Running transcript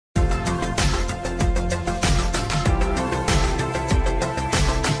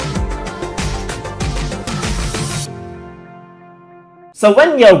So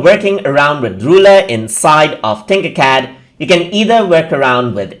when you're working around with ruler inside of Tinkercad, you can either work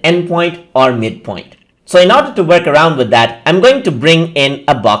around with endpoint or midpoint. So in order to work around with that, I'm going to bring in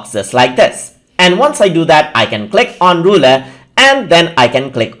a box just like this. And once I do that, I can click on ruler and then I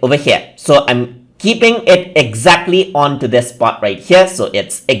can click over here. So I'm keeping it exactly onto this spot right here. So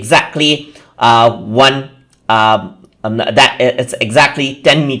it's exactly it's exactly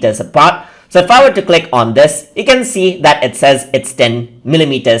 10 meters apart. So if I were to click on this, you can see that it says it's 10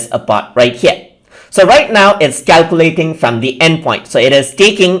 millimeters apart right here. So right now it's calculating from the endpoint. So it is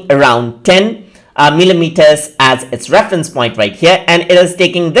taking around 10 millimeters as its reference point right here, and it is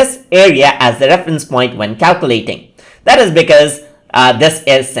taking this area as the reference point when calculating. That is because this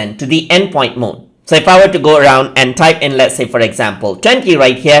is sent to the endpoint mode. So if I were to go around and type in, let's say for example 20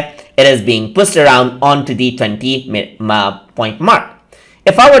 right here, it is being pushed around onto the 20 point mark.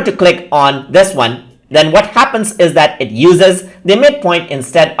 If I were to click on this one, then what happens is that it uses the midpoint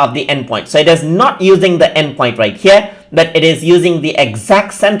instead of the endpoint. So it is not using the endpoint right here, but it is using the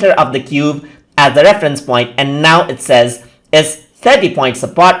exact center of the cube as the reference point, and now it says it's 30 points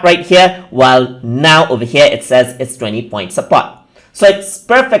apart right here, while now over here it says it's 20 points apart. So it's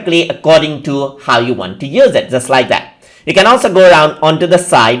perfectly according to how you want to use it, just like that. You can also go around onto the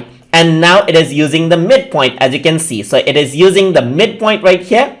side, and now it is using the midpoint, as you can see. So it is using the midpoint right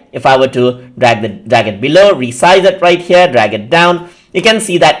here. If I were to drag it below, resize it right here, drag it down, you can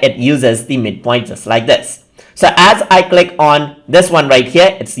see that it uses the midpoint just like this. So as I click on this one right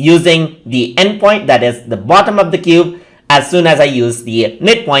here, it's using the endpoint, that is the bottom of the cube. As soon as I use the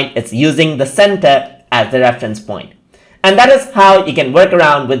midpoint, it's using the center as the reference point. And that is how you can work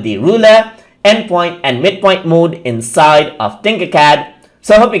around with the ruler, endpoint, and midpoint mode inside of Tinkercad.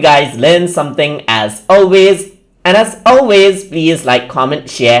 So I hope you guys learned something as always. And as always, please like, comment,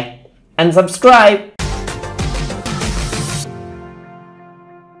 share, and subscribe.